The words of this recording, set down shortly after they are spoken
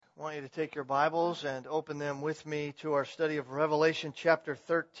I want you to take your Bibles and open them with me to our study of Revelation chapter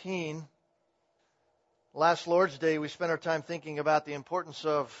 13. Last Lord's Day, we spent our time thinking about the importance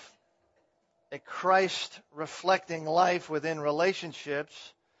of a Christ-reflecting life within relationships.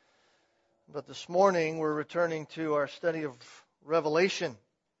 But this morning, we're returning to our study of Revelation.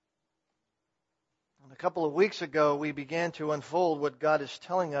 And a couple of weeks ago, we began to unfold what God is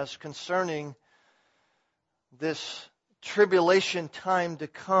telling us concerning this tribulation time to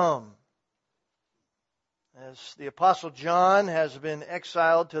come. As the Apostle John has been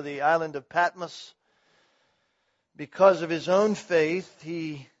exiled to the island of Patmos because of his own faith,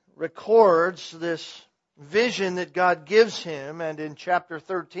 he records this vision that God gives him, and in chapter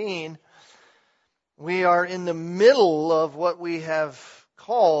 13, we are in the middle of what we have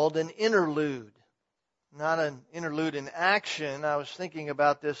called an interlude. Not an interlude in action. I was thinking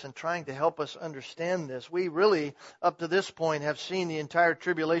about this and trying to help us understand this. We really, up to this point, have seen the entire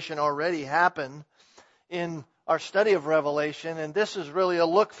tribulation already happen in our study of Revelation, and this is really a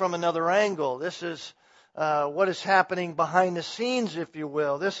look from another angle. This is what is happening behind the scenes, if you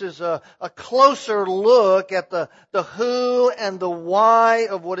will. This is a closer look at the who and the why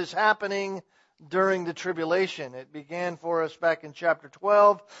of what is happening during the tribulation. It began for us back in chapter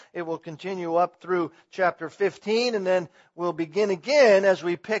 12. It will continue up through chapter 15, and then we'll begin again as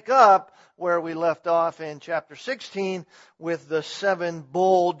we pick up where we left off in chapter 16 with the 7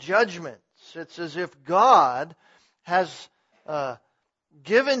 bowl judgments. It's as if God has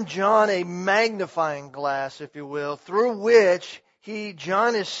given John a magnifying glass, if you will, through which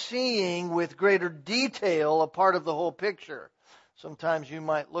John is seeing with greater detail a part of the whole picture. Sometimes you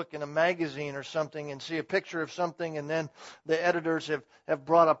might look in a magazine or something and see a picture of something, and then the editors have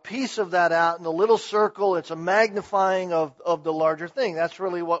brought a piece of that out in a little circle. It's a magnifying of the larger thing. That's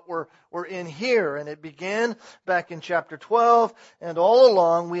really what we're in here. And it began back in chapter 12, and all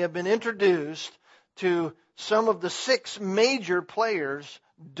along we have been introduced to some of the 6 major players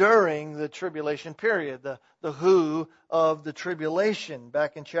during the tribulation period, the who of the tribulation.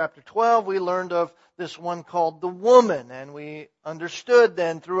 Back in chapter 12, we learned of this one called the woman, and we understood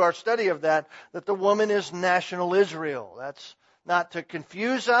then through our study of that the woman is national Israel. That's not to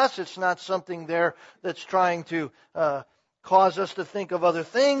confuse us. It's not something there that's trying to cause us to think of other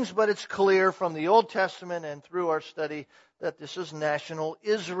things, but it's clear from the Old Testament and through our study that this is national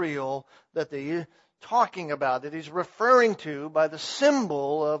Israel that they talking about, that he's referring to by the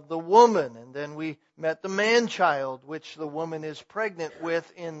symbol of the woman. And then we met the man-child, which the woman is pregnant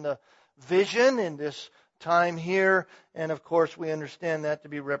with in the vision in this time here. And of course we understand that to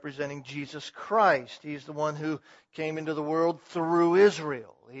be representing Jesus Christ. He's the one who came into the world through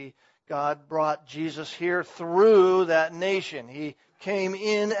Israel. God brought Jesus here through that nation. He came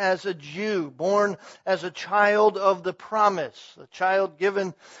in as a Jew, born as a child of the promise, a child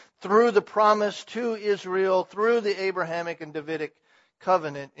given through the promise to Israel, through the Abrahamic and Davidic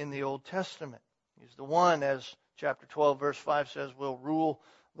covenant in the Old Testament. He's the one, as chapter 12, verse 5 says, will rule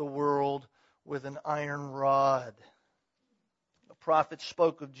the world with an iron rod. The prophet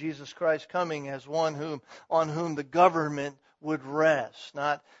spoke of Jesus Christ coming as one on whom the government would rest,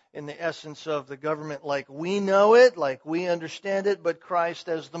 not in the essence of the government like we know it, like we understand it, but Christ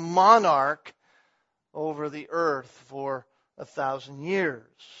as the monarch over the earth for 1,000 years.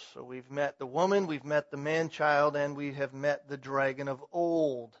 So we've met the woman, we've met the man-child, and we have met the dragon of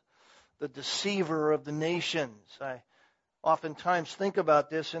old, the deceiver of the nations. I oftentimes think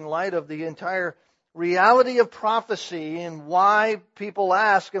about this in light of the entire reality of prophecy and why people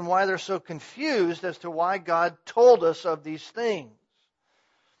ask and why they're so confused as to why God told us of these things.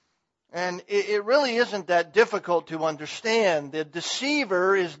 And it really isn't that difficult to understand. The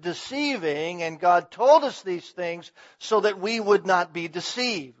deceiver is deceiving, and God told us these things so that we would not be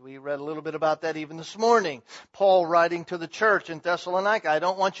deceived. We read a little bit about that even this morning. Paul writing to the church in Thessalonica, I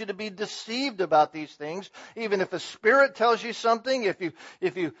don't want you to be deceived about these things. Even if a spirit tells you something, if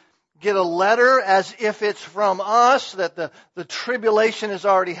you get a letter as if it's from us, that the tribulation has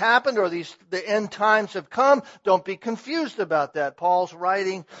already happened or the end times have come, don't be confused about that. Paul's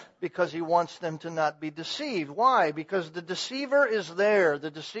writing because he wants them to not be deceived. Why? Because the deceiver is there, the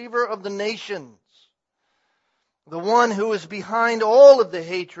deceiver of the nations, the one who is behind all of the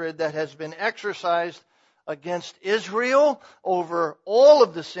hatred that has been exercised against Israel over all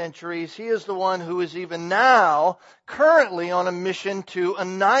of the centuries. He is the one who is even now currently on a mission to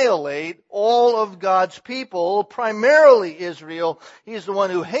annihilate all of God's people, primarily Israel. He is the one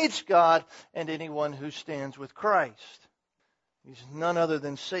who hates God and anyone who stands with Christ. He's none other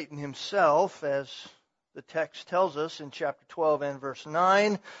than Satan himself, as the text tells us in chapter 12 and verse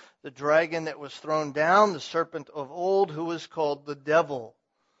 9, the dragon that was thrown down, the serpent of old, who is called the devil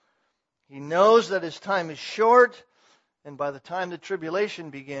He knows that his time is short, and by the time the tribulation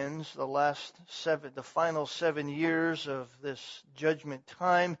begins, the final 7 years of this judgment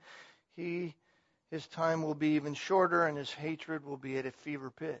time, his time will be even shorter, and his hatred will be at a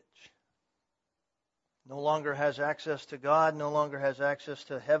fever pitch. No longer has access to God, no longer has access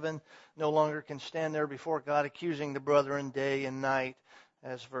to heaven, no longer can stand there before God accusing the brethren day and night,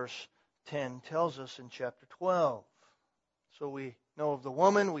 as verse 10 tells us in chapter 12. So we know of the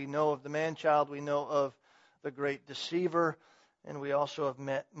woman, we know of the man-child, we know of the great deceiver, and we also have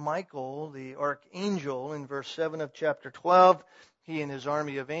met Michael, the archangel, in verse 7 of chapter 12. He and his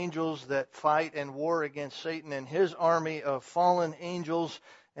army of angels that fight and war against Satan and his army of fallen angels,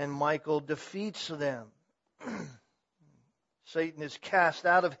 and Michael defeats them. Satan is cast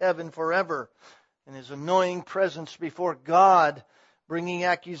out of heaven forever, and his annoying presence before God, bringing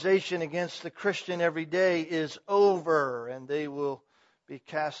accusation against the Christian every day, is over, and they will be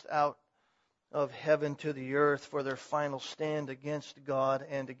cast out of heaven to the earth for their final stand against God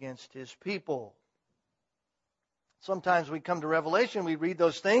and against His people. Sometimes we come to Revelation, we read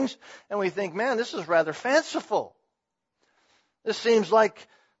those things, and we think, man, this is rather fanciful. This seems like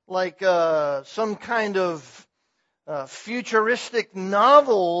some kind of futuristic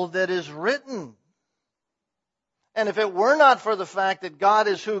novel that is written. And if it were not for the fact that God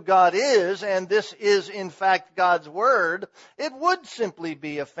is who God is, and this is in fact God's Word, it would simply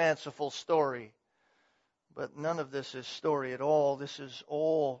be a fanciful story. But none of this is story at all. This is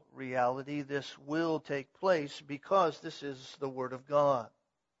all reality. This will take place because this is the Word of God.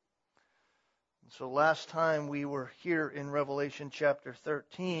 And so last time we were here in Revelation chapter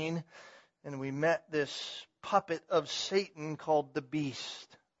 13, and we met this puppet of Satan called the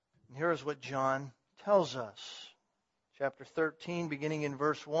beast. And here's what John tells us. Chapter 13, beginning in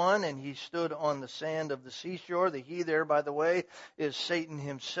verse 1, and he stood on the sand of the seashore. The he there, by the way, is Satan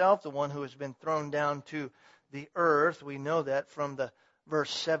himself, the one who has been thrown down to the earth. We know that from the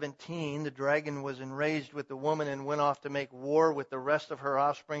verse 17. The dragon was enraged with the woman and went off to make war with the rest of her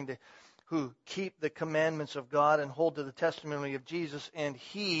offspring who keep the commandments of God and hold to the testimony of Jesus. And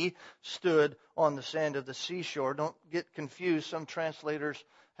he stood on the sand of the seashore. Don't get confused. Some translators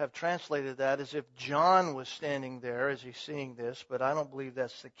have translated that as if John was standing there as he's seeing this, but I don't believe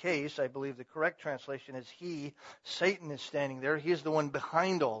that's the case. I believe the correct translation is Satan is standing there. He is the one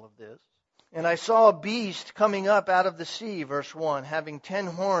behind all of this. And I saw a beast coming up out of the sea, verse 1, having 10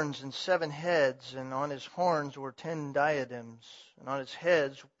 horns and 7 heads, and on his horns were 10 diadems, and on his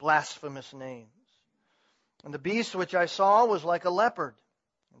heads blasphemous names. And the beast which I saw was like a leopard,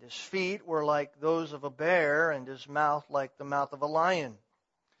 and his feet were like those of a bear, and his mouth like the mouth of a lion.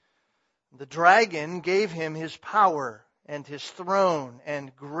 The dragon gave him his power and his throne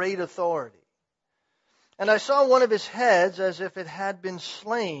and great authority. And I saw one of his heads as if it had been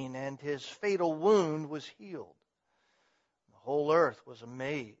slain, and his fatal wound was healed. The whole earth was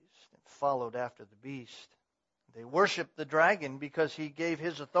amazed and followed after the beast. They worshipped the dragon because he gave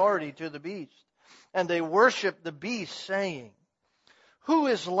his authority to the beast. And they worshipped the beast, saying, "Who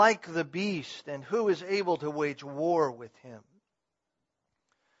is like the beast, and who is able to wage war with him?"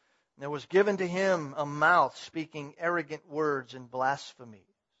 There was given to him a mouth speaking arrogant words and blasphemies.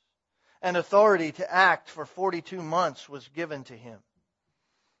 And authority to act for 42 months was given to him.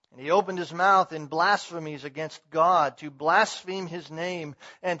 And he opened his mouth in blasphemies against God, to blaspheme His name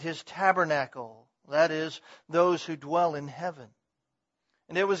and His tabernacle, that is, those who dwell in heaven.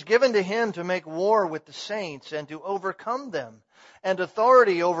 And it was given to him to make war with the saints and to overcome them. And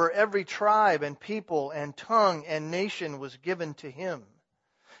authority over every tribe and people and tongue and nation was given to him.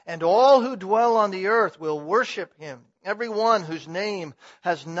 And all who dwell on the earth will worship him, every one whose name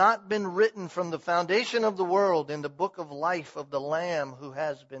has not been written from the foundation of the world in the book of life of the Lamb who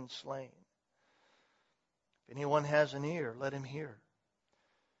has been slain. If anyone has an ear, let him hear.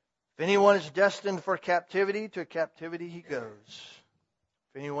 If anyone is destined for captivity, to captivity he goes.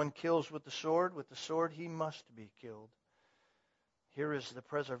 If anyone kills with the sword he must be killed. Here is the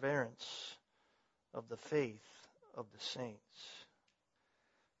perseverance of the faith of the saints.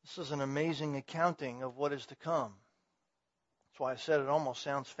 This is an amazing accounting of what is to come. That's why I said it almost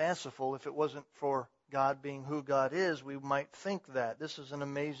sounds fanciful. If it wasn't for God being who God is, we might think that. This is an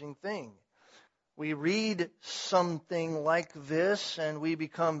amazing thing. We read something like this and we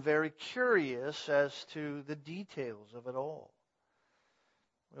become very curious as to the details of it all.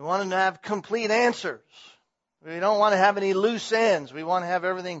 We want to have complete answers. We don't want to have any loose ends. We want to have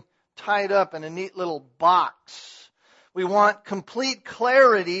everything tied up in a neat little box. We want complete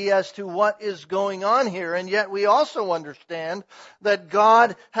clarity as to what is going on here, and yet we also understand that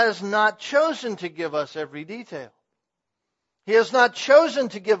God has not chosen to give us every detail. He has not chosen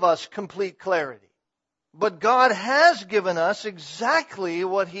to give us complete clarity. But God has given us exactly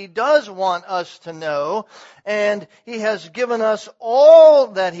what He does want us to know, and He has given us all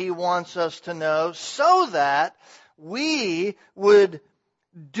that He wants us to know so that we would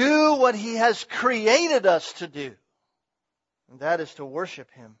do what He has created us to do. And that is to worship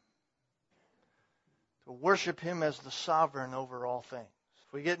Him. To worship Him as the sovereign over all things.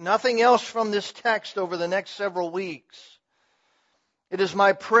 If we get nothing else from this text over the next several weeks, it is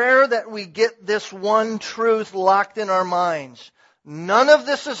my prayer that we get this one truth locked in our minds. None of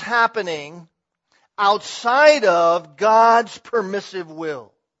this is happening outside of God's permissive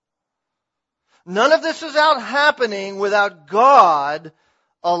will. None of this is happening without God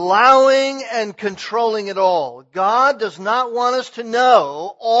allowing and controlling it all. God does not want us to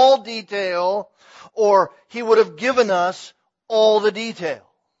know all detail, or He would have given us all the detail.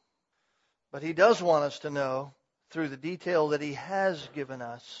 But He does want us to know, through the detail that He has given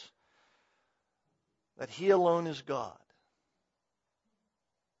us, that He alone is God.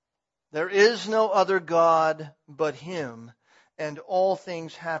 There is no other God but Him, and all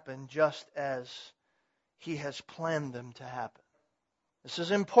things happen just as He has planned them to happen. This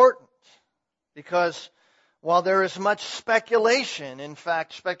is important because while there is much speculation, in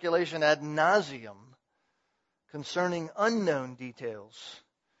fact speculation ad nauseum, concerning unknown details,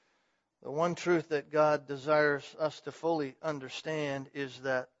 the one truth that God desires us to fully understand is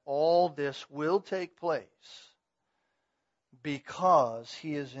that all this will take place because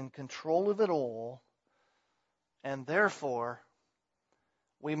He is in control of it all, and therefore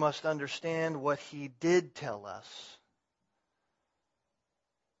we must understand what He did tell us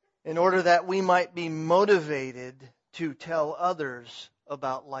in order that we might be motivated to tell others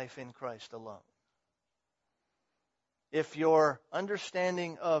about life in Christ alone. If your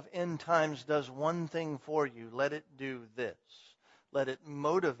understanding of end times does one thing for you, let it do this. Let it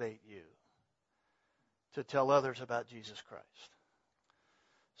motivate you to tell others about Jesus Christ.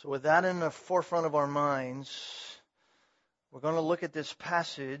 So with that in the forefront of our minds, we're going to look at this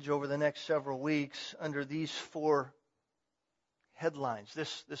passage over the next several weeks under these 4 headlines,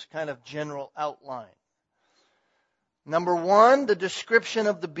 this kind of general outline. Number 1, the description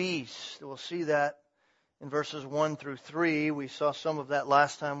of the beast. We'll see that in verses 1 through 3. We saw some of that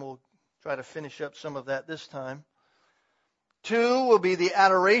last time. We'll try to finish up some of that this time. 2 will be the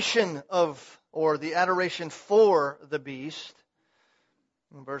adoration of, or the adoration for the beast,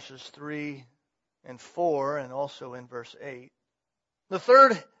 in verses 3 and 4, and also in verse 8. The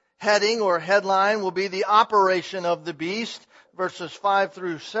third heading or headline will be the operation of the beast, verses 5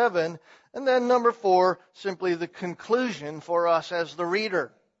 through 7. And then number 4, simply the conclusion for us as the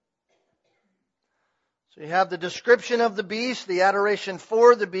reader. So you have the description of the beast, the adoration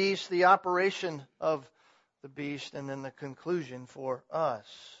for the beast, the operation of the beast, and then the conclusion for us.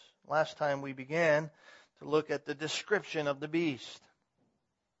 Last time we began to look at the description of the beast.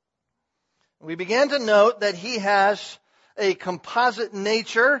 We began to note that he has a composite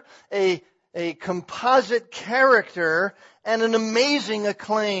nature, a composite character, and an amazing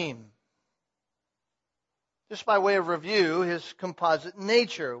acclaim. Just by way of review, his composite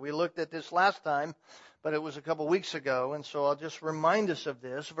nature. We looked at this last time, but it was a couple weeks ago, and so I'll just remind us of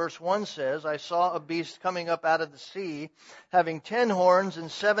this. Verse 1 says, I saw a beast coming up out of the sea, having 10 horns and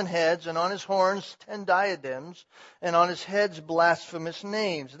 7 heads, and on his horns 10 diadems, and on his heads blasphemous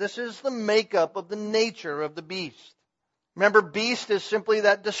names. This is the makeup of the nature of the beast. Remember, beast is simply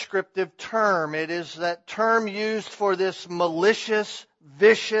that descriptive term. It is that term used for this malicious,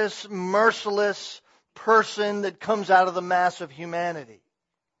 vicious, merciless person that comes out of the mass of humanity.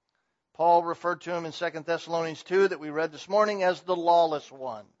 Paul referred to him in 2 Thessalonians 2 that we read this morning as the lawless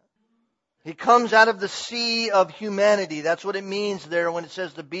one. He comes out of the sea of humanity. That's what it means there when it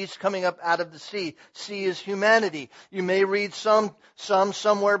says the beast coming up out of the sea. Sea is humanity. You may read some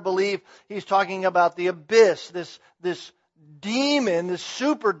somewhere believe he's talking about the abyss, this demon, this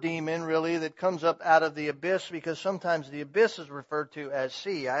super demon really that comes up out of the abyss, because sometimes the abyss is referred to as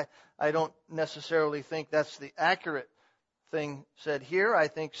sea. I don't necessarily think that's the accurate thing said here. I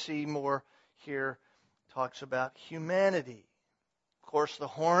think see more here talks about humanity. Of course, the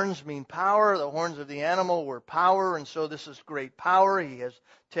horns mean power. The horns of the animal were power, and so this is great power. He has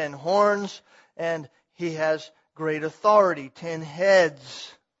 10 horns, and he has great authority. 10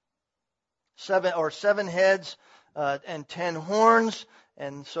 heads, 7 heads, and 10 horns,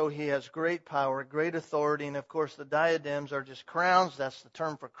 and so he has great power, great authority, and of course the diadems are just crowns. That's the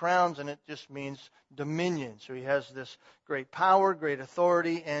term for crowns, and it just means dominion. So he has this great power, great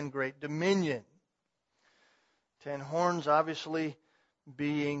authority, and great dominion. 10 horns obviously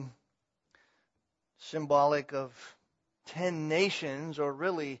being symbolic of 10 nations, or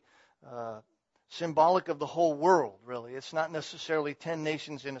really symbolic of the whole world, really. It's not necessarily 10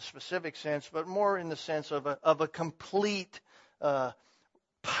 nations in a specific sense, but more in the sense of a complete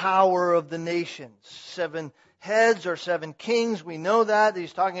power of the nations. 7 heads or 7 kings. We know that.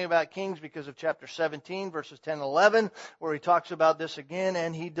 He's talking about kings because of chapter 17, verses 10 and 11, where he talks about this again,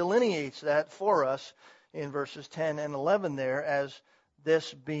 and he delineates that for us in verses 10 and 11 there as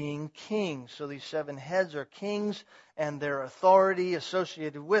this being kings. So these 7 heads are kings and their authority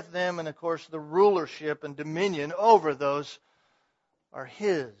associated with them, and of course the rulership and dominion over those are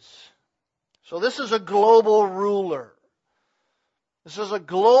his. So this is a global ruler. This is a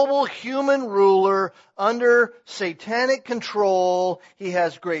global human ruler under satanic control. He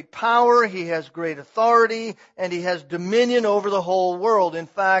has great power, he has great authority, and he has dominion over the whole world. In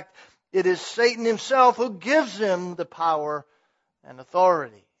fact, it is Satan himself who gives him the power and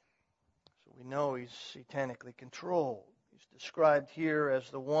authority. So we know he's satanically controlled. He's described here as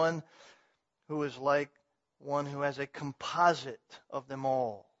the one who is like one who has a composite of them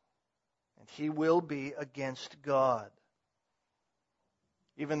all. And he will be against God.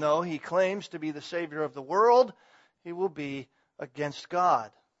 Even though he claims to be the Savior of the world, he will be against God.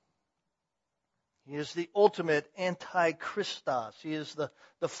 He is the ultimate antichristos. He is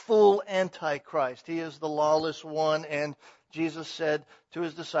the full antichrist. He is the lawless one, and Jesus said to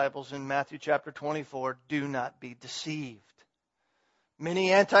his disciples in Matthew chapter 24, do not be deceived.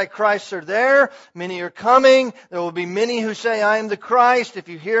 Many antichrists are there. Many are coming. There will be many who say, I am the Christ. If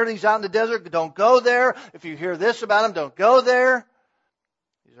you hear he's out in the desert, don't go there. If you hear this about him, don't go there.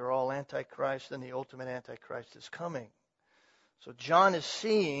 These are all antichrists, and the ultimate antichrist is coming. So John is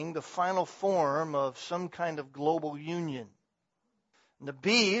seeing the final form of some kind of global union. And the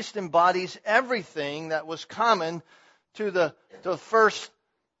beast embodies everything that was common to the first,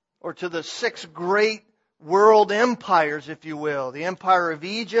 or to the 6 great world empires, if you will. The empire of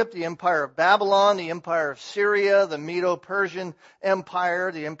Egypt, the empire of Babylon, the empire of Syria, the Medo-Persian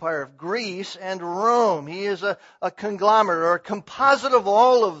empire, the empire of Greece, and Rome. He is a conglomerate or a composite of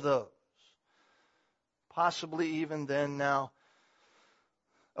all of those. Possibly even then now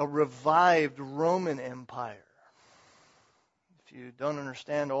a revived Roman Empire. If you don't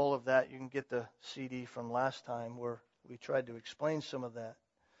understand all of that, you can get the CD from last time where we tried to explain some of that.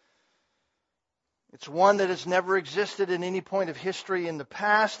 It's one that has never existed in any point of history in the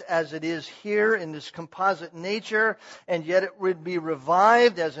past as it is here in this composite nature, and yet it would be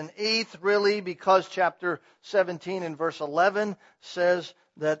revived as an 8th, really, because chapter 17 and verse 11 says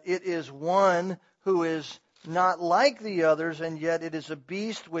that it is one who is not like the others, and yet it is a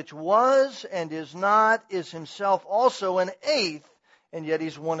beast which was and is not, is himself also an 8th, and yet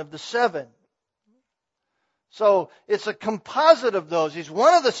he's one of the 7. So it's a composite of those. He's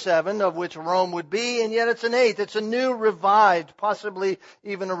one of the 7, of which Rome would be, and yet it's an 8th. It's a new revived, possibly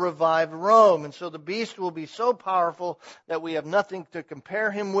even a revived Rome. And so the beast will be so powerful that we have nothing to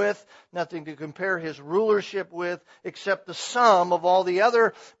compare him with, nothing to compare his rulership with, except the sum of all the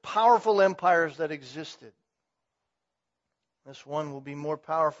other powerful empires that existed. This one will be more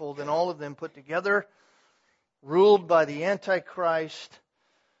powerful than all of them put together, ruled by the Antichrist,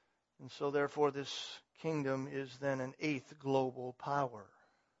 and so therefore this kingdom is then an 8th global power.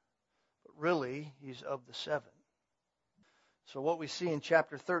 But really, he's of the 7. So what we see in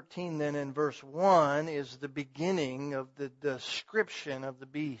chapter 13 then in verse 1 is the beginning of the description of the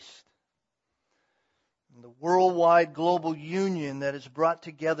beast. And the worldwide global union that is brought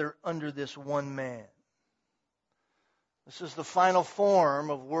together under this one man. This is the final form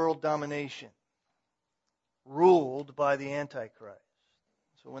of world domination, ruled by the Antichrist.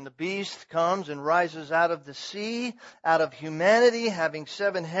 So when the beast comes and rises out of the sea, out of humanity, having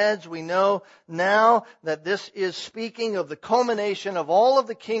 7 heads, we know now that this is speaking of the culmination of all of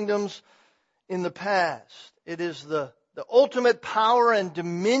the kingdoms in the past. It is the ultimate power and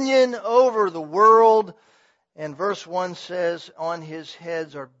dominion over the world. And verse 1 says, on his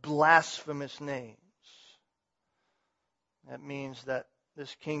heads are blasphemous names. That means that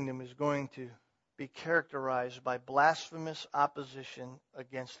this kingdom is going to be characterized by blasphemous opposition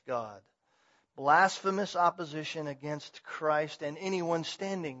against God. Blasphemous opposition against Christ and anyone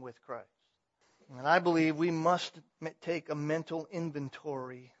standing with Christ. And I believe we must take a mental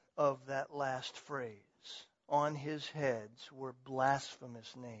inventory of that last phrase. On his heads were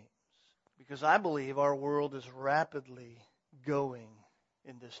blasphemous names. Because I believe our world is rapidly going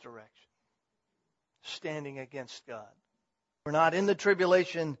in this direction. Standing against God. We're not in the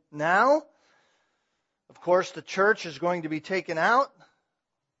tribulation now. Of course, the church is going to be taken out,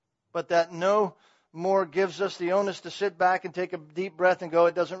 but that no more gives us the onus to sit back and take a deep breath and go,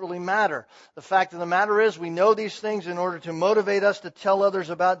 it doesn't really matter. The fact of the matter is we know these things in order to motivate us to tell others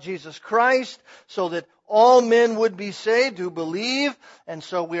about Jesus Christ so that all men would be saved who believe. And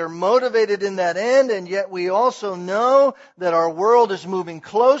so we are motivated in that end, and yet we also know that our world is moving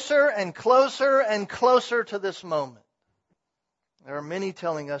closer and closer and closer to this moment. There are many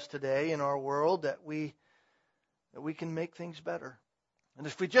telling us today in our world that we can make things better. And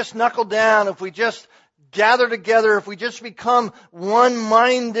if we just knuckle down, if we just gather together, if we just become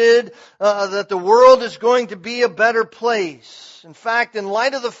one-minded, that the world is going to be a better place. In fact, in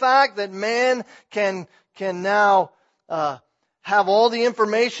light of the fact that man can now have all the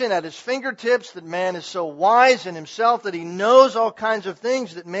information at his fingertips, that man is so wise in himself that he knows all kinds of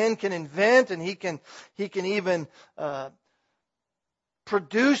things that man can invent, and he can even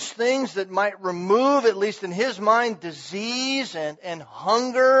produce things that might remove, at least in his mind, disease and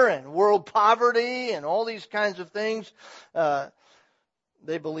hunger and world poverty and all these kinds of things.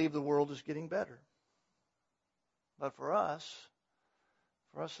 They believe the world is getting better. But for us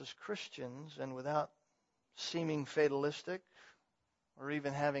as Christians, and without seeming fatalistic or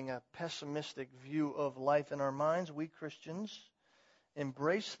even having a pessimistic view of life in our minds, we Christians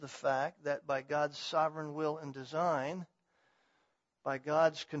embrace the fact that by God's sovereign will and design, by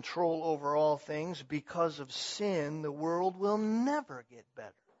God's control over all things, because of sin, the world will never get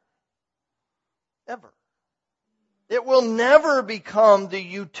better. Ever. It will never become the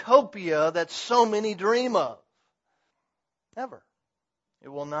utopia that so many dream of. Ever. It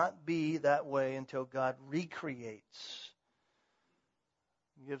will not be that way until God recreates.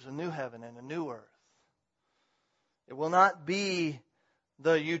 He gives a new heaven and a new earth. It will not be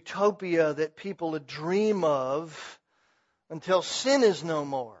the utopia that people dream of until sin is no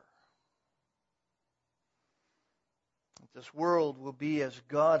more. This world will be as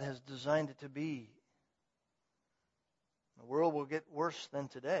God has designed it to be. The world will get worse than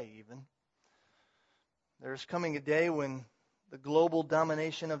today even. There's coming a day when the global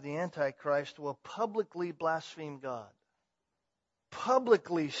domination of the Antichrist will publicly blaspheme God.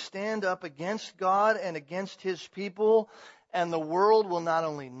 Publicly stand up against God and against His people, and the world will not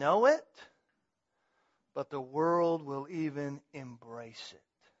only know it, but the world will even embrace it.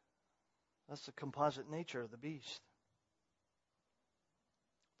 That's the composite nature of the beast.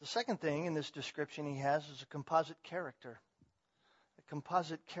 The second thing in this description he has is a composite character. A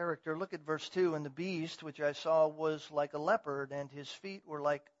composite character. Look at verse 2. And the beast, which I saw, was like a leopard, and his feet were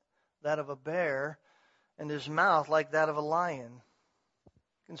like that of a bear, and his mouth like that of a lion.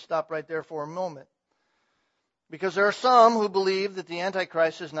 You can stop right there for a moment. Because there are some who believe that the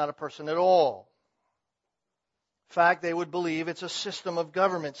Antichrist is not a person at all. In fact, they would believe it's a system of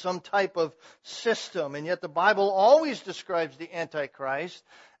government, some type of system. And yet the Bible always describes the Antichrist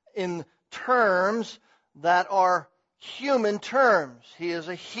in terms that are human terms. He is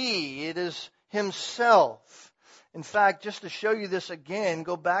a he. It is himself. In fact, just to show you this again,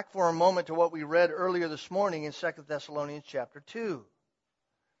 go back for a moment to what we read earlier this morning in 2 Thessalonians chapter 2.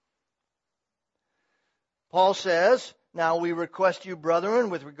 Paul says, now we request you, brethren,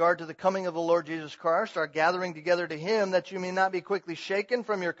 with regard to the coming of the Lord Jesus Christ, our gathering together to Him, that you may not be quickly shaken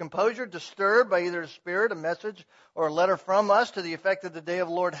from your composure, disturbed by either a spirit, a message, or a letter from us to the effect that the day of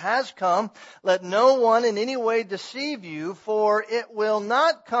the Lord has come. Let no one in any way deceive you, for it will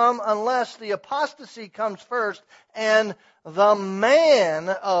not come unless the apostasy comes first and the man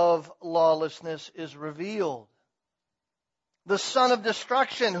of lawlessness is revealed. The son of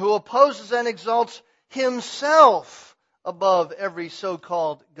destruction, who opposes and exalts himself above every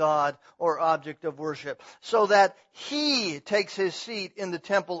so-called God or object of worship, so that he takes his seat in the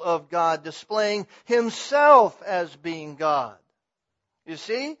temple of God, displaying himself as being God. You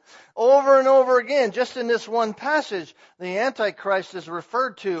see, over and over again, just in this one passage, the Antichrist is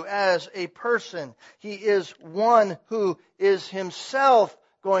referred to as a person. He is one who is himself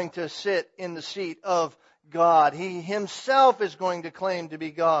going to sit in the seat of God. He himself is going to claim to be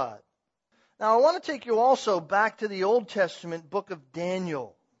God. Now, I want to take you also back to the Old Testament book of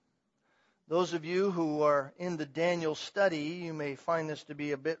Daniel. Those of you who are in the Daniel study, you may find this to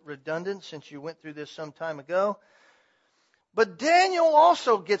be a bit redundant since you went through this some time ago. But Daniel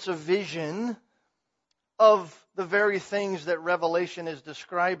also gets a vision of the very things that Revelation is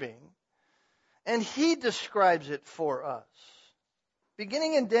describing. And he describes it for us.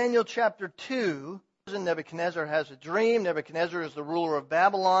 Beginning in Daniel chapter 2, Nebuchadnezzar has a dream. Nebuchadnezzar is the ruler of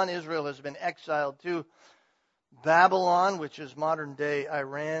Babylon. Israel has been exiled to Babylon, which is modern-day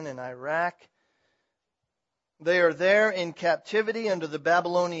Iran and Iraq. They are there in captivity under the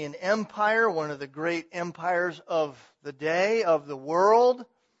Babylonian Empire, one of the great empires of the day, of the world.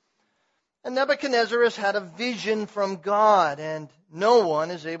 And Nebuchadnezzar has had a vision from God, and no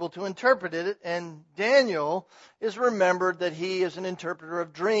one is able to interpret it. And Daniel is remembered that he is an interpreter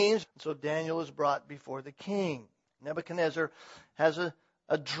of dreams. So Daniel is brought before the king. Nebuchadnezzar has a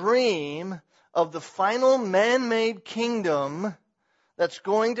dream of the final man-made kingdom that's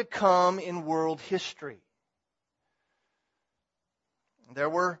going to come in world history. There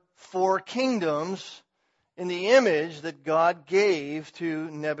were 4 kingdoms in the image that God gave to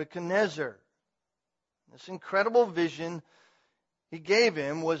Nebuchadnezzar. This incredible vision he gave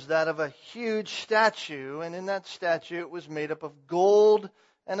him was that of a huge statue, and in that statue it was made up of gold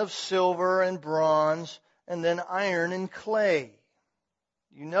and of silver and bronze, and then iron and clay.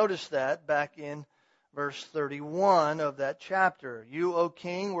 You notice that back in verse 31 of that chapter. You, O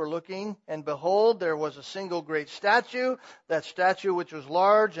king, were looking, and behold, there was a single great statue. That statue, which was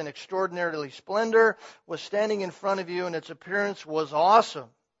large and extraordinarily splendor, was standing in front of you, and its appearance was awesome.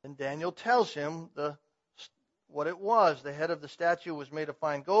 And Daniel tells him what it was. The head of the statue was made of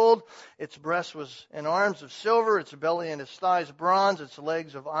fine gold. Its breast was and arms of silver. Its belly and its thighs bronze. Its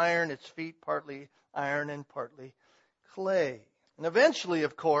legs of iron. Its feet partly iron and partly clay. And eventually,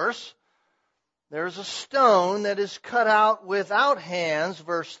 of course, there is a stone that is cut out without hands,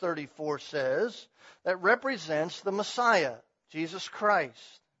 verse 34 says, that represents the Messiah, Jesus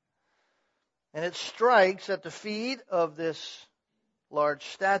Christ. And it strikes at the feet of this large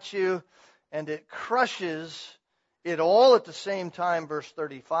statue, and it crushes it all at the same time, verse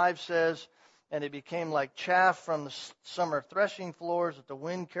 35 says, and it became like chaff from the summer threshing floors that the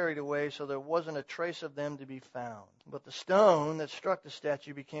wind carried away, so there wasn't a trace of them to be found. But the stone that struck the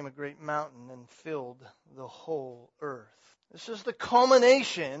statue became a great mountain and filled the whole earth. This is the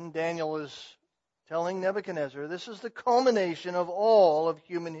culmination, Daniel is telling Nebuchadnezzar, this is the culmination of all of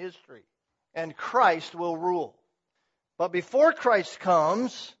human history. And Christ will rule. But before Christ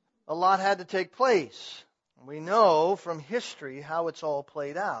comes, a lot had to take place. We know from history how it's all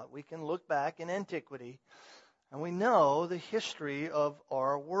played out. We can look back in antiquity and we know the history of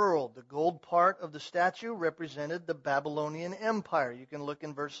our world. The gold part of the statue represented the Babylonian Empire. You can look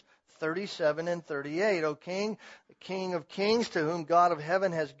in verse 37 and 38. O king, the King of kings, to whom God of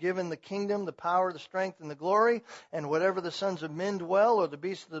heaven has given the kingdom, the power, the strength, and the glory, and whatever the sons of men dwell, or the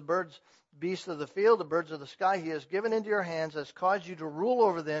beasts of the field, the birds of the sky, he has given into your hands, has caused you to rule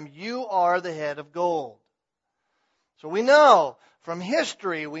over them. You are the head of gold. So we know from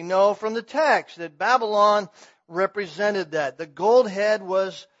history, we know from the text that Babylon represented that. The gold head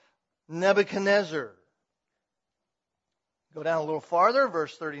was Nebuchadnezzar. Go down a little farther,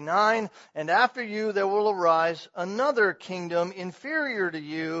 verse 39. And after you there will arise another kingdom inferior to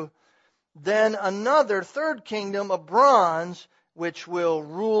you, then another third kingdom of bronze, which will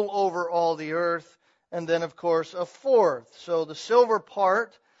rule over all the earth, and then, of course, a fourth. So the silver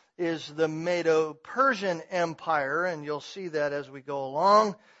part is the Medo-Persian Empire, and you'll see that as we go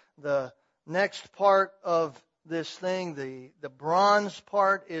along. The next part of this thing, the bronze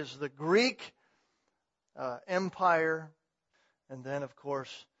part, is the Greek Empire, and then, of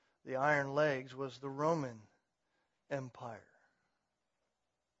course, the iron legs was the Roman Empire.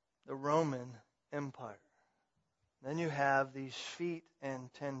 The Roman Empire. Then you have these feet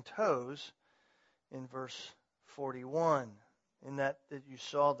and 10 toes in verse 41. In that you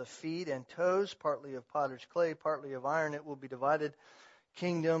saw the feet and toes, partly of potter's clay, partly of iron. It will be divided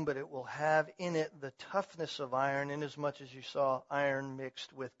kingdom, but it will have in it the toughness of iron, inasmuch as you saw iron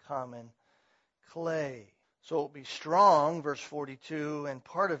mixed with common clay. So it will be strong, verse 42, and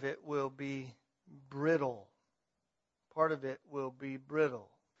part of it will be brittle. Part of it will be brittle.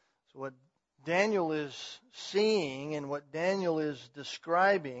 So what Daniel is seeing and what Daniel is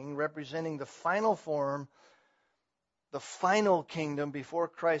describing, representing the final form, the final kingdom before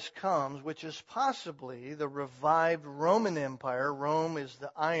Christ comes, which is possibly the revived Roman Empire. Rome is the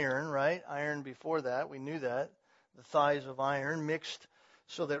iron, right? Iron before that, we knew that. The thighs of iron mixed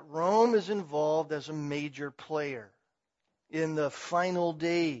so that Rome is involved as a major player in the final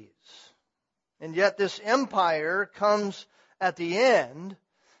days. And yet this empire comes at the end,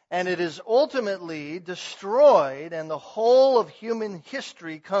 and it is ultimately destroyed, and the whole of human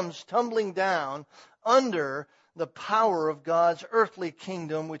history comes tumbling down under the power of God's earthly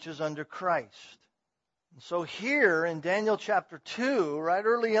kingdom, which is under Christ. And so here in Daniel chapter 2, right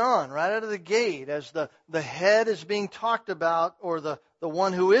early on, right out of the gate, as the head is being talked about, or the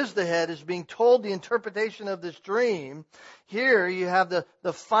one who is the head is being told the interpretation of this dream, here you have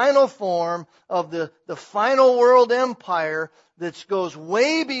the final form of the final world empire that goes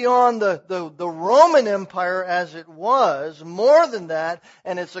way beyond the Roman Empire as it was, more than that,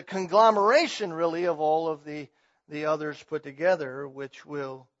 and it's a conglomeration really of all of the others put together, which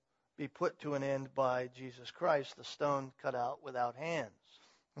will be put to an end by Jesus Christ, the stone cut out without hands.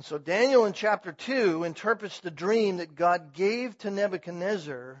 And so Daniel in chapter 2 interprets the dream that God gave to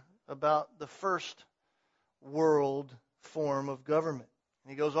Nebuchadnezzar about the first world form of government.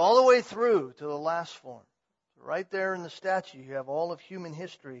 And he goes all the way through to the last form. Right there in the statue, you have all of human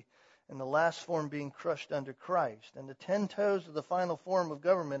history and the last form being crushed under Christ. And the 10 toes of the final form of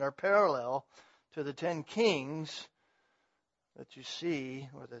government are parallel to the 10 kings that you see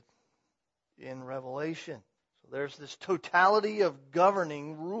in Revelation. So there's this totality of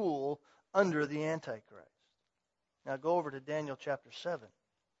governing rule under the Antichrist. Now go over to Daniel chapter 7.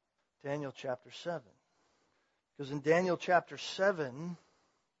 Daniel chapter 7. Because in Daniel chapter 7,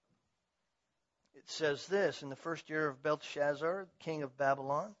 it says this: in the first year of Belshazzar, king of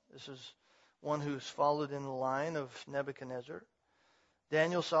Babylon, this is one who's followed in the line of Nebuchadnezzar,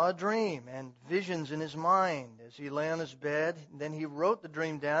 Daniel saw a dream and visions in his mind as he lay on his bed. Then he wrote the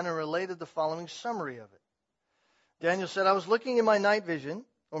dream down and related the following summary of it. Daniel said, I was looking in my night vision,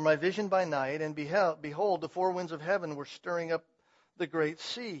 or my vision by night, and behold, the four winds of heaven were stirring up the great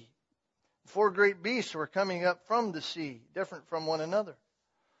sea. 4 great beasts were coming up from the sea, different from one another.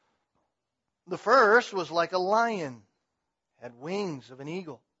 The first was like a lion, had wings of an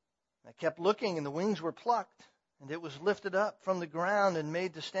eagle. I kept looking, and the wings were plucked, and it was lifted up from the ground and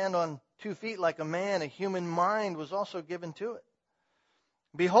made to stand on 2 feet like a man. A human mind was also given to it.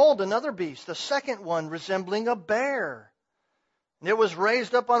 Behold, another beast, the second one resembling a bear. And it was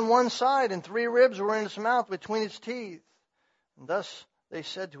raised up on one side, and 3 ribs were in its mouth between its teeth. And thus they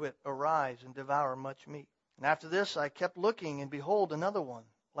said to it, Arise and devour much meat. And after this I kept looking, and behold, another one,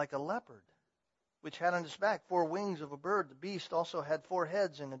 like a leopard, which had on its back 4 wings of a bird. The beast also had 4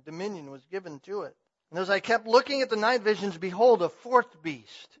 heads, and a dominion was given to it. And as I kept looking at the night visions, behold, a 4th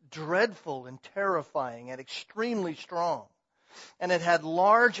beast, dreadful and terrifying and extremely strong. And it had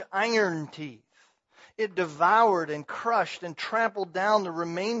large iron teeth. It devoured and crushed and trampled down the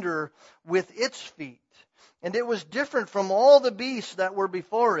remainder with its feet. And it was different from all the beasts that were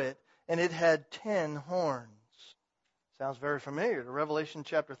before it, and it had 10 horns. Sounds very familiar to Revelation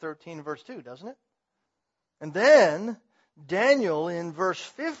chapter 13, verse 2, doesn't it? And then Daniel in verse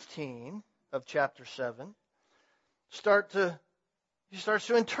 15 of chapter 7 starts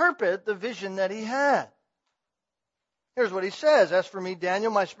to interpret the vision that he had. Here's what he says: As for me,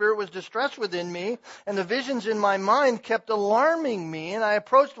 Daniel, my spirit was distressed within me, and the visions in my mind kept alarming me. And I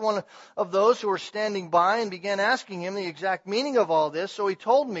approached one of those who were standing by and began asking him the exact meaning of all this. So he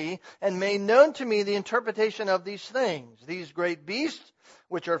told me and made known to me the interpretation of these things. These great beasts,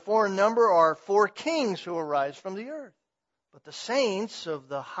 which are 4 in number, are 4 kings who arise from the earth. But the saints of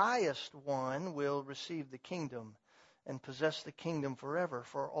the highest one will receive the kingdom and possess the kingdom forever,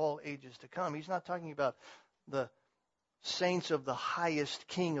 for all ages to come. He's not talking about the saints of the highest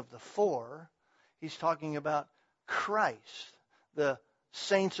king of the 4. He's talking about Christ, the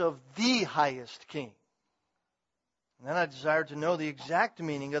saints of the highest king. And then I desired to know the exact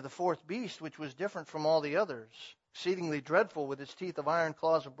meaning of the 4th beast, which was different from all the others, exceedingly dreadful, with its teeth of iron,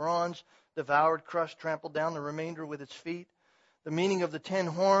 claws of bronze, devoured, crushed, trampled down the remainder with its feet. The meaning of the 10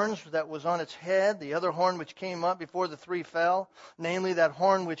 horns that was on its head, the other horn which came up before the 3 fell, namely that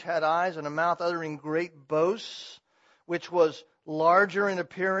horn which had eyes and a mouth uttering great boasts, which was larger in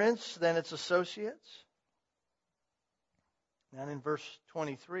appearance than its associates. And in verse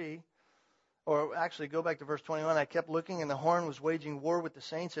 23, or actually go back to verse 21, I kept looking, and the horn was waging war with the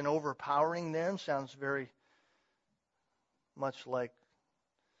saints and overpowering them. Sounds very much like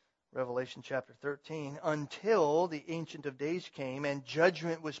Revelation chapter 13. Until the Ancient of Days came, and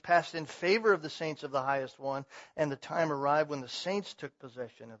judgment was passed in favor of the saints of the highest one, and the time arrived when the saints took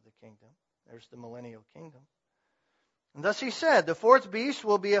possession of the kingdom. There's the millennial kingdom. And thus he said, the 4th beast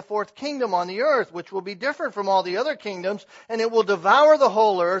will be a 4th kingdom on the earth, which will be different from all the other kingdoms, and it will devour the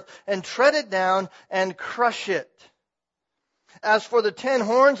whole earth and tread it down and crush it. As for the 10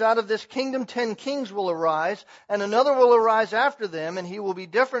 horns, out of this kingdom 10 kings will arise, and another will arise after them, and he will be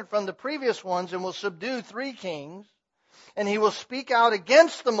different from the previous ones and will subdue 3 kings. And he will speak out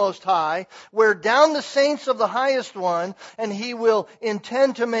against the Most High, wear down the saints of the highest one, and he will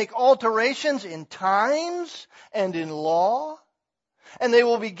intend to make alterations in times and in law. And they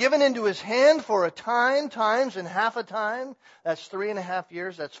will be given into his hand for a time, times, and half a time. That's 3.5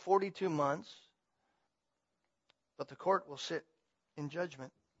 years. That's 42 months. But the court will sit in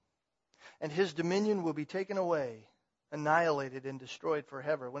judgment, and his dominion will be taken away, annihilated, and destroyed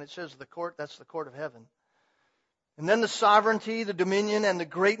forever. When it says the court, that's the court of heaven. And then the sovereignty, the dominion, and the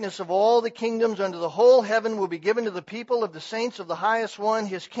greatness of all the kingdoms under the whole heaven will be given to the people of the saints of the highest one.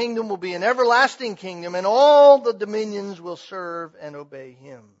 His kingdom will be an everlasting kingdom, and all the dominions will serve and obey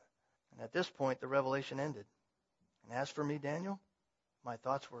him. At this point, the revelation ended. And as for me, Daniel, my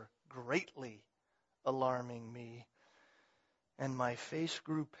thoughts were greatly alarming me, and my face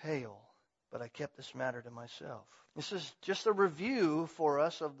grew pale, but I kept this matter to myself. This is just a review for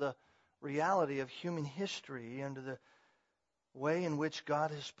us of the reality of human history and the way in which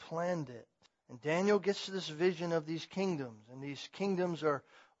God has planned it. And Daniel gets to this vision of these kingdoms, and these kingdoms are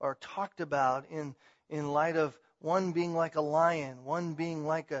talked about in light of one being like a lion, one being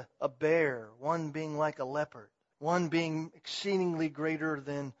like a bear, one being like a leopard, one being exceedingly greater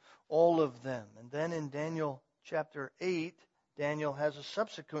than all of them. And then in Daniel chapter 8, Daniel has a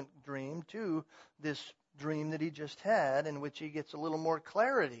subsequent dream to this dream that he just had, in which he gets a little more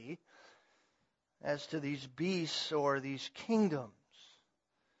clarity as to these beasts or these kingdoms.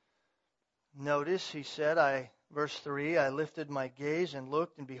 Notice, he said, verse 3, I lifted my gaze and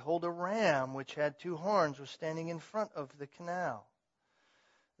looked, and behold, a ram which had 2 horns was standing in front of the canal.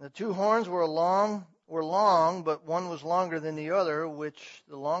 The 2 horns were long, but one was longer than the other, with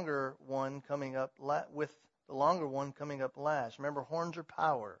the longer one coming up last. Remember, horns are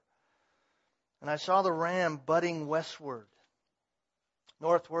power. And I saw the ram butting westward.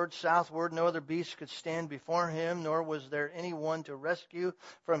 Northward, southward, no other beast could stand before him, nor was there anyone to rescue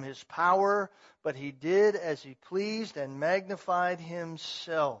from his power, but he did as he pleased and magnified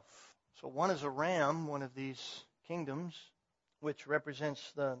himself. So one is a ram, one of these kingdoms, which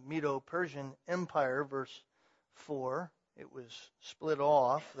represents the Medo-Persian Empire, verse 4. It was split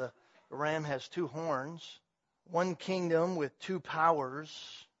off. The ram has 2 horns. One kingdom with 2 powers.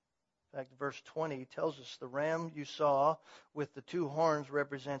 In fact, verse 20 tells us the ram you saw with the 2 horns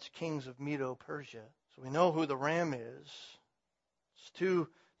represents kings of Medo-Persia. So we know who the ram is. It's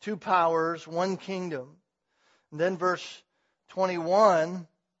two powers, 1 kingdom. And then verse 21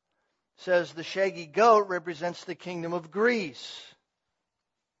 says the shaggy goat represents the kingdom of Greece.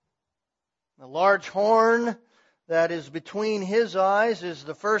 The large horn that is between his eyes is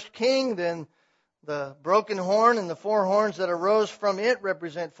the first king. Then the broken horn and the 4 horns that arose from it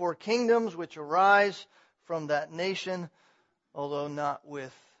represent 4 kingdoms which arise from that nation, although not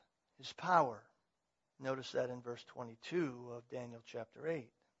with his power. Notice that in verse 22 of Daniel chapter 8.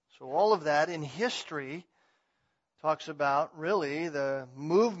 So all of that in history talks about really the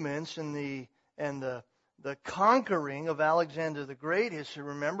movements and the conquering of Alexander the Great. As you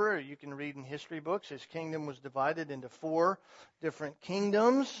remember, you can read in history books, his kingdom was divided into 4 different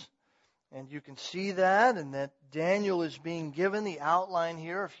kingdoms. And you can see that, and that Daniel is being given the outline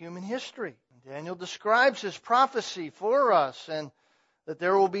here of human history. Daniel describes his prophecy for us, and that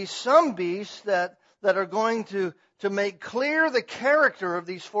there will be some beasts that are going to make clear the character of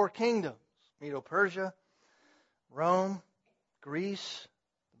these 4 kingdoms. Medo-Persia, Rome, Greece,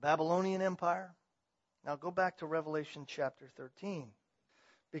 the Babylonian Empire. Now go back to Revelation chapter 13.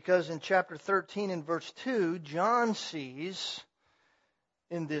 Because in chapter 13 and verse 2, John sees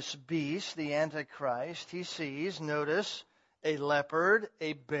in this beast, the Antichrist, he sees, notice, a leopard,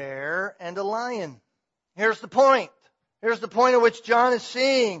 a bear, and a lion. Here's the point. Here's the point at which John is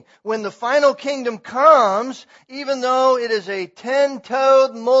seeing. When the final kingdom comes, even though it is a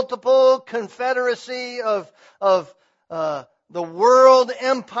 10-toed multiple confederacy of the world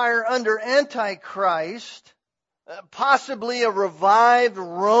empire under Antichrist, possibly a revived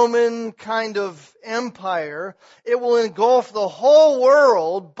Roman kind of empire, it will engulf the whole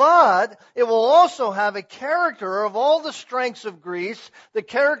world, but it will also have a character of all the strengths of Greece, the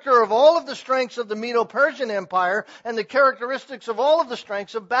character of all of the strengths of the Medo-Persian Empire, and the characteristics of all of the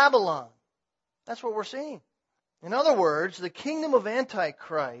strengths of Babylon. That's what we're seeing. In other words, the kingdom of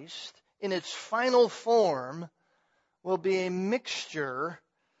Antichrist, in its final form, will be a mixture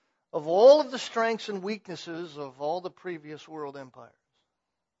of all of the strengths and weaknesses of all the previous world empires.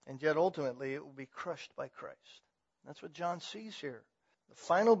 And yet ultimately it will be crushed by Christ. That's what John sees here. The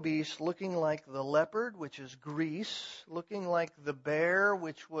final beast looking like the leopard, which is Greece, looking like the bear,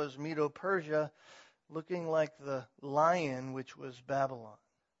 which was Medo-Persia, looking like the lion, which was Babylon.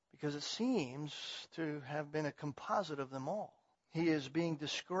 Because it seems to have been a composite of them all. He is being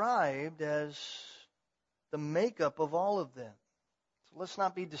described as the makeup of all of them. So let's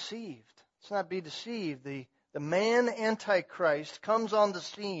not be deceived. Let's not be deceived. The man Antichrist comes on the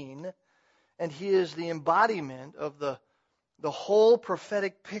scene, and he is the embodiment of the whole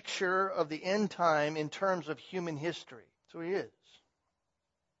prophetic picture of the end time in terms of human history. So he is.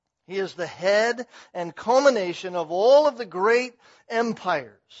 He is the head and culmination of all of the great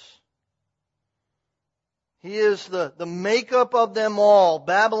empires. He is the makeup of them all.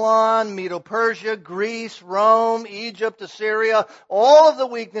 Babylon, Medo-Persia, Greece, Rome, Egypt, Assyria, all of the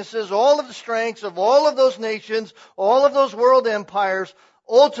weaknesses, all of the strengths of all of those nations, all of those world empires,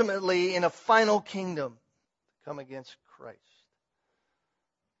 ultimately in a final kingdom come against Christ.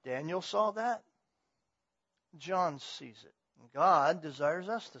 Daniel saw that. John sees it. And God desires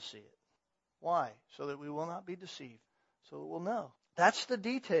us to see it. Why? So that we will not be deceived. So that we'll know. That's the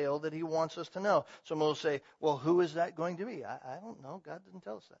detail that he wants us to know. Someone will say, well, who is that going to be? I don't know. God didn't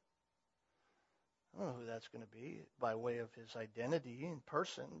tell us that. I don't know who that's going to be by way of his identity in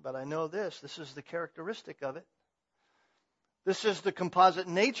person, but I know this. This is the characteristic of it. This is the composite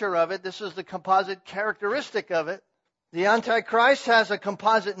nature of it. This is the composite characteristic of it. The Antichrist has a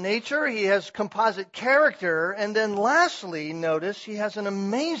composite nature. He has composite character. And then lastly, notice, he has an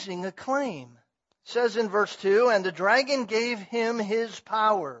amazing acclaim. It says in verse 2, and the dragon gave him his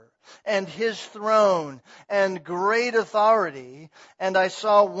power and his throne and great authority. And I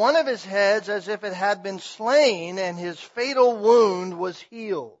saw one of his heads as if it had been slain, and his fatal wound was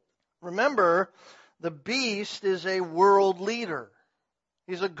healed. Remember, the beast is a world leader.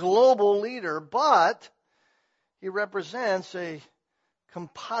 He's a global leader, but he represents a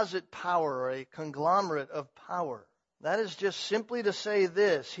composite power, a conglomerate of power. That is just simply to say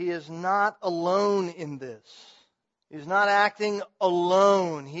this: he is not alone in this. He's not acting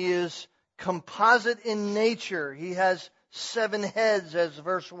alone. He is composite in nature. He has 7 heads, as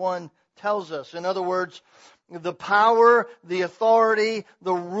verse 1 tells us. In other words, the power, the authority,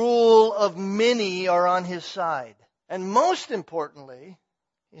 the rule of many are on his side. And most importantly,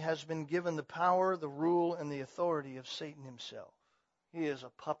 he has been given the power, the rule, and the authority of Satan himself. He is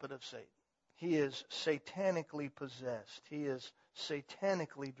a puppet of Satan. He is satanically possessed. He is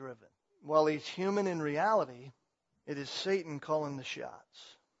satanically driven. While he's human in reality, it is Satan calling the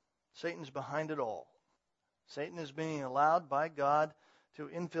shots. Satan's behind it all. Satan is being allowed by God to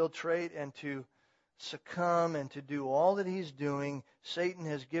infiltrate and to succumb and to do all that he's doing. Satan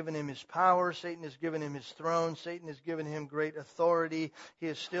has given him his power. Satan has given him his throne. Satan has given him great authority.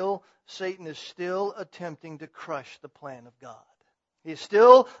 Satan is still attempting to crush the plan of God. He is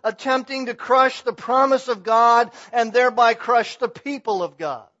still attempting to crush the promise of God and thereby crush the people of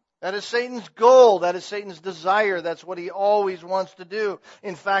God. That is Satan's goal. That is Satan's desire. That's what he always wants to do.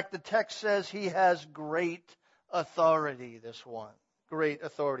 In fact, the text says he has great authority, this one. Great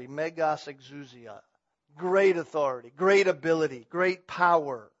authority. Megas exousia. Great authority, great ability, great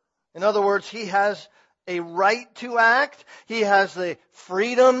power. In other words, he has a right to act. He has the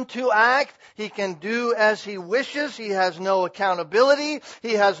freedom to act. He can do as he wishes. He has no accountability.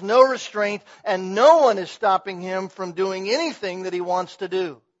 He has no restraint, and no one is stopping him from doing anything that he wants to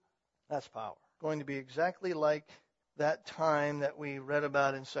do. That's power. Going to be exactly like that time that we read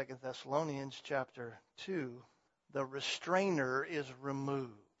about in 2 Thessalonians chapter 2. The restrainer is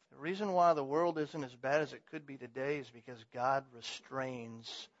removed. The reason why the world isn't as bad as it could be today is because God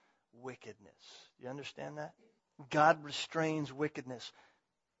restrains wickedness. Do you understand that? God restrains wickedness.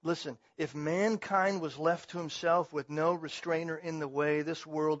 Listen, if mankind was left to himself with no restrainer in the way, this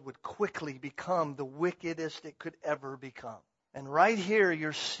world would quickly become the wickedest it could ever become. And right here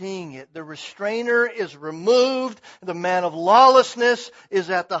you're seeing it. The restrainer is removed. The man of lawlessness is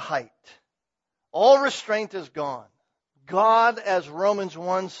at the height. All restraint is gone. God, as Romans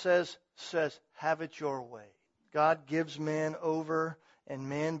 1 says, have it your way. God gives man over, and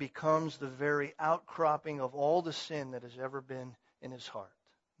man becomes the very outcropping of all the sin that has ever been in his heart.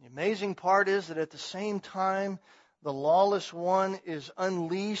 The amazing part is that at the same time, the lawless one is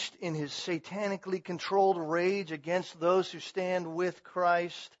unleashed in his satanically controlled rage against those who stand with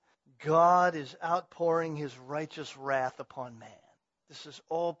Christ. God is outpouring his righteous wrath upon man. This is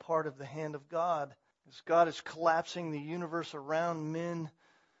all part of the hand of God. As God is collapsing the universe around men,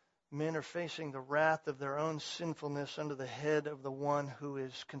 men are facing the wrath of their own sinfulness under the head of the one who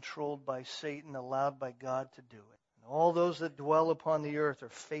is controlled by Satan, allowed by God to do it. And all those that dwell upon the earth are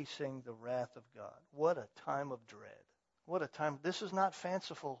facing the wrath of God. What a time of dread. What a time. This is not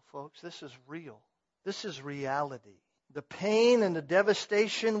fanciful, folks. This is real. This is reality. The pain and the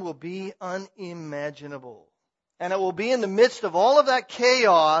devastation will be unimaginable. And it will be in the midst of all of that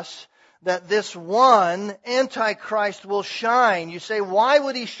chaos that this one Antichrist will shine. You say, why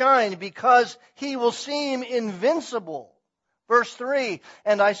would he shine? Because he will seem invincible. Verse 3,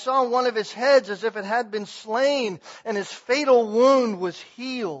 and I saw one of his heads as if it had been slain, and his fatal wound was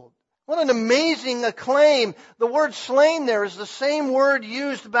healed. What an amazing acclaim. The word slain there is the same word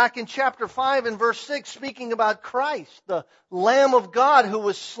used back in chapter 5 and verse 6, speaking about Christ, the Lamb of God who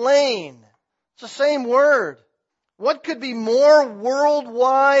was slain. It's the same word. What could be more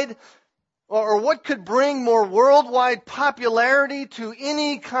worldwide, or what could bring more worldwide popularity to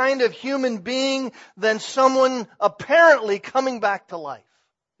any kind of human being than someone apparently coming back to life?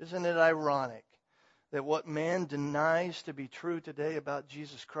 Isn't it ironic that what man denies to be true today about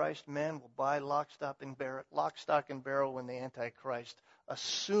Jesus Christ, man will buy lock, stock, and barrel when the Antichrist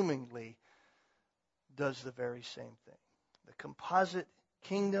assumingly does the very same thing. The composite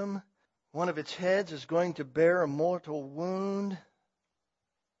kingdom, one of its heads is going to bear a mortal wound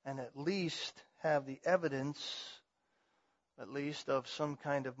and at least have the evidence, at least, of some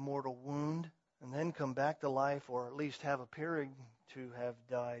kind of mortal wound, and then come back to life, or at least have appearing to have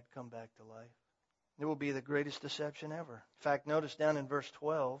died, come back to life. It will be the greatest deception ever. In fact, notice down in verse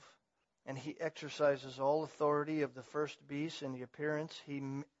 12, and he exercises all authority of the first beast in the appearance,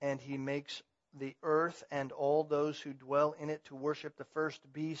 and he makes the earth and all those who dwell in it to worship the first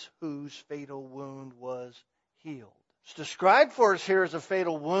beast whose fatal wound was healed. It's described for us here as a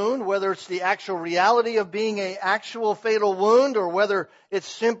fatal wound, whether it's the actual reality of being an actual fatal wound or whether it's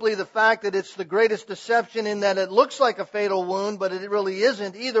simply the fact that it's the greatest deception in that it looks like a fatal wound, but it really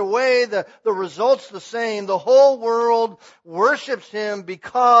isn't. Either way, the result's the same. The whole world worships him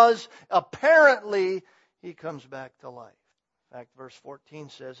because apparently he comes back to life. In fact, verse 14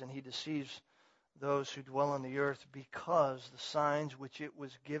 says, and he deceives those who dwell on the earth, because the signs which it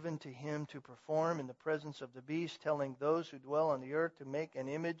was given to him to perform in the presence of the beast, telling those who dwell on the earth to make an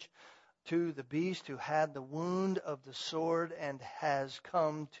image to the beast who had the wound of the sword and has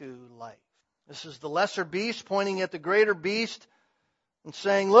come to life. This is the lesser beast pointing at the greater beast and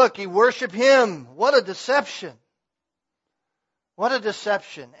saying, look, you worship him. What a deception. What a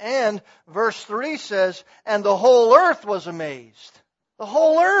deception. And verse 3 says, and the whole earth was amazed. The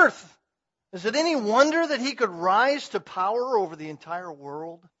whole earth. Is it any wonder that he could rise to power over the entire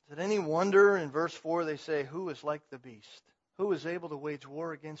world? Is it any wonder in verse 4 they say, who is like the beast? Who is able to wage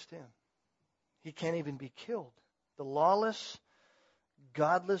war against him? He can't even be killed. The lawless,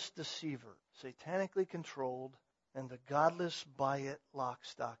 godless deceiver, satanically controlled, and the godless buy it lock,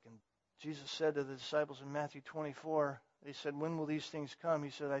 stock, and Jesus said to the disciples in Matthew 24, they said, when will these things come?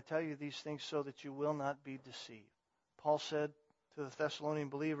 He said, I tell you these things so that you will not be deceived. Paul said to the Thessalonian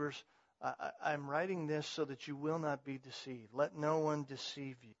believers, I'm writing this so that you will not be deceived. Let no one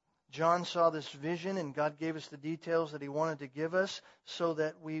deceive you. John saw this vision, and God gave us the details that he wanted to give us so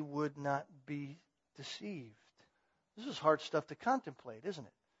that we would not be deceived. This is hard stuff to contemplate, isn't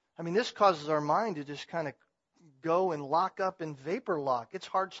it? I mean, this causes our mind to just kind of go and lock up and vapor lock. It's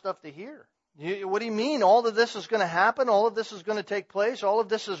hard stuff to hear. What do you mean? All of this is going to happen? All of this is going to take place? All of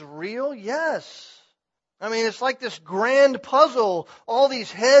this is real? Yes. I mean, it's like this grand puzzle, all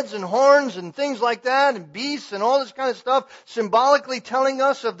these heads and horns and things like that, and beasts and all this kind of stuff, symbolically telling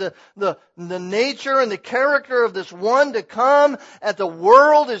us of the nature and the character of this one to come, and the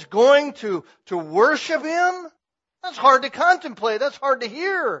world is going to worship him. That's hard to contemplate. That's hard to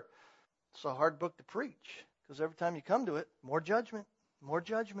hear. It's a hard book to preach, because every time you come to it, more judgment, more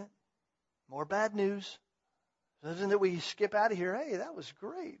bad news. Isn't it we skip out of here? Hey, that was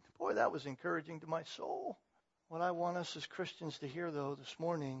great. Boy, that was encouraging to my soul. What I want us as Christians to hear, though, this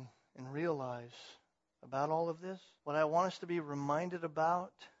morning and realize about all of this, what I want us to be reminded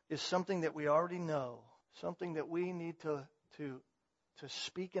about is something that we already know, something that we need to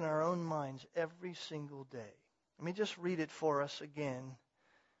speak in our own minds every single day. Let me just read it for us again,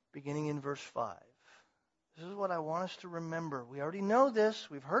 beginning in verse 5. This is what I want us to remember. We already know this.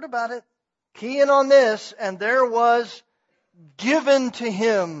 We've heard about it. Key in on this, and there was given to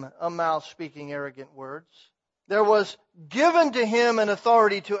him a mouth speaking arrogant words. There was given to him an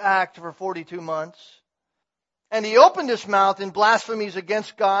authority to act for 42 months. And he opened his mouth in blasphemies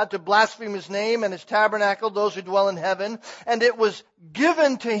against God, to blaspheme his name and his tabernacle, those who dwell in heaven. And it was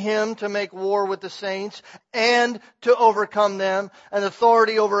given to him to make war with the saints and to overcome them. An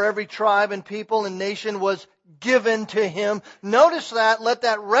authority over every tribe and people and nation was given to him. Notice that. Let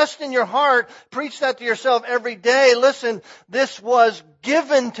that rest in your heart. Preach that to yourself every day. Listen, this was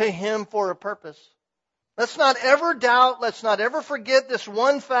given to him for a purpose. Let's not ever doubt, let's not ever forget this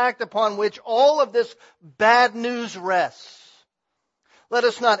one fact upon which all of this bad news rests. Let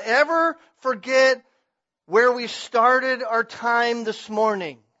us not ever forget where we started our time this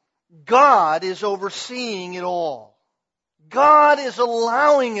morning. God is overseeing it all. God is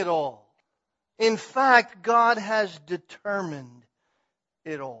allowing it all. In fact, God has determined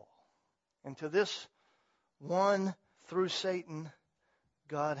it all. And to this one, through Satan,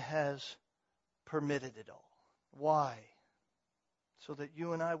 God has permitted it all. Why? So that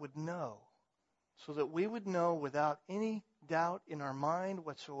you and I would know. So that we would know without any doubt in our mind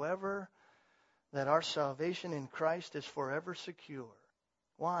whatsoever that our salvation in Christ is forever secure.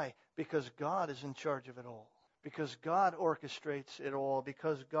 Why? Because God is in charge of it all. because God orchestrates it all,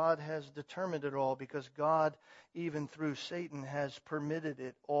 because God has determined it all, because God, even through Satan, has permitted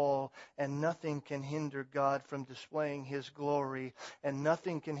it all, and nothing can hinder God from displaying His glory, and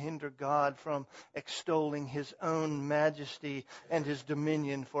nothing can hinder God from extolling His own majesty and His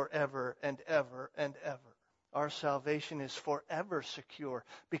dominion forever and ever and ever. Our salvation is forever secure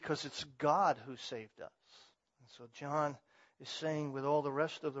because it's God who saved us. And so John is saying with all the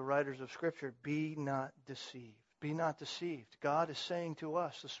rest of the writers of Scripture, be not deceived. Be not deceived. God is saying to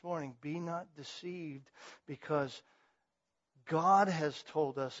us this morning, be not deceived, because God has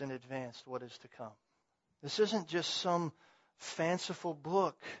told us in advance what is to come. This isn't just some fanciful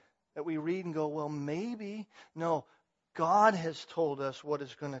book that we read and go, well, maybe. No, God has told us what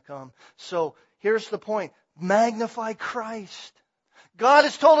is going to come. So here's the point. Magnify Christ. God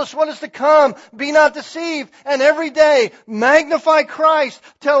has told us what is to come. Be not deceived. And every day, magnify Christ.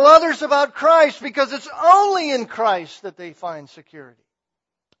 Tell others about Christ, because it's only in Christ that they find security.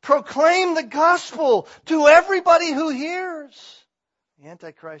 Proclaim the gospel to everybody who hears. The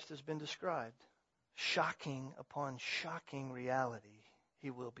Antichrist has been described. Shocking upon shocking reality. He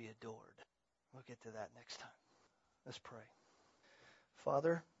will be adored. We'll get to that next time. Let's pray.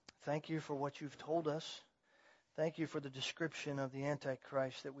 Father, thank you for what you've told us. Thank you for the description of the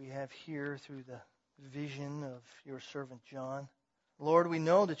Antichrist that we have here through the vision of your servant John. Lord, we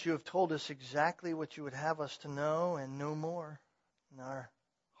know that you have told us exactly what you would have us to know and no more. And our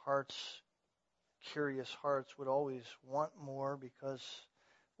hearts, curious hearts, would always want more, because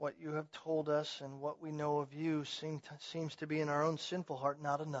what you have told us and what we know of you seems to be in our own sinful heart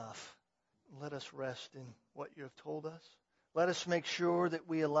not enough. Let us rest in what you have told us. Let us make sure that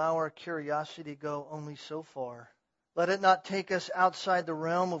we allow our curiosity go only so far. Let it not take us outside the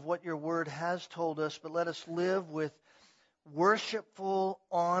realm of what your word has told us, but let us live with worshipful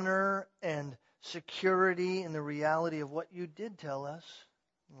honor and security in the reality of what you did tell us.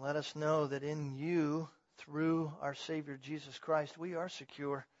 And let us know that in you, through our Savior Jesus Christ, we are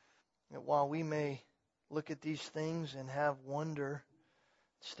secure. That while we may look at these things and have wonder,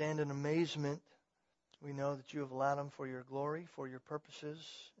 stand in amazement, we know that you have allowed them for your glory, for your purposes,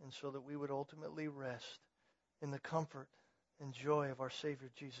 and so that we would ultimately rest in the comfort and joy of our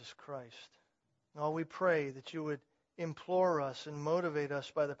Savior Jesus Christ. Now we pray that you would implore us and motivate us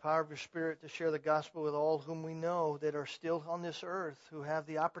by the power of your Spirit to share the gospel with all whom we know that are still on this earth, who have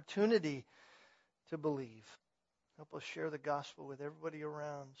the opportunity to believe. Help us share the gospel with everybody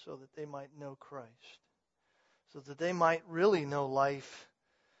around so that they might know Christ, so that they might really know life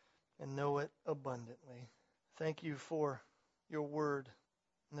and know it abundantly. Thank you for your word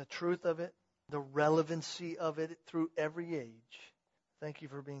and the truth of it, the relevancy of it through every age. Thank you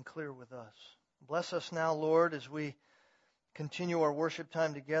for being clear with us. Bless us now, Lord, as we continue our worship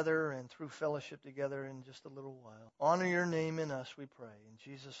time together and through fellowship together in just a little while. Honor your name in us, we pray. In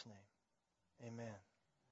Jesus' name, amen.